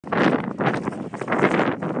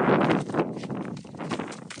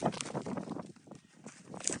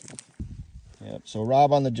So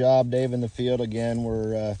Rob on the job, Dave in the field again.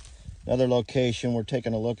 We're another location. We're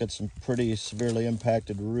taking a look at some pretty severely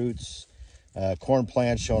impacted roots. Corn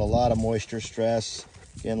plants showing a lot of moisture stress,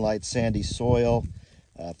 again, light sandy soil.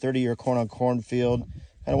 30-year corn on corn field.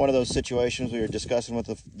 Kind of one of those situations we were discussing with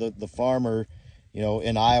the farmer, you know,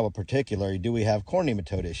 in Iowa particularly, do we have corn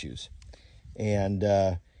nematode issues? And,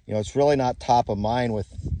 you know, it's really not top of mind with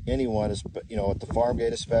anyone, you know, at the farm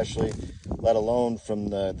gate especially, let alone from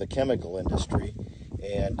the chemical industry.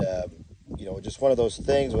 And, you know, just one of those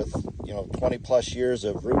things with, you know, 20 plus years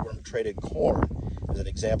of rootworm traded corn as an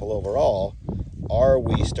example overall, are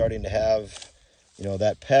we starting to have, you know,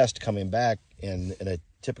 that pest coming back in a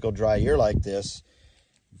typical dry year like this?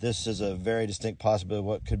 This is a very distinct possibility of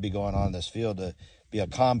what could be going on in this field, to be a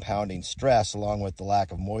compounding stress along with the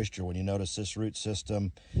lack of moisture. When you notice this root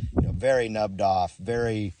system, you know, very nubbed off,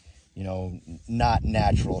 very, you know, not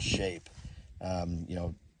natural shape. You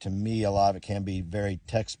know, to me, a lot of it can be very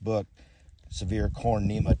textbook severe corn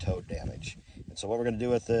nematode damage. And so what we're going to do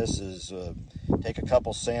with this is take a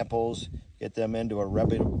couple samples, get them into a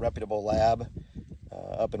reputable lab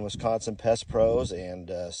up in Wisconsin, Pest Pros, and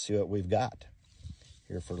see what we've got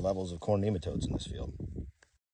here for levels of corn nematodes in this field.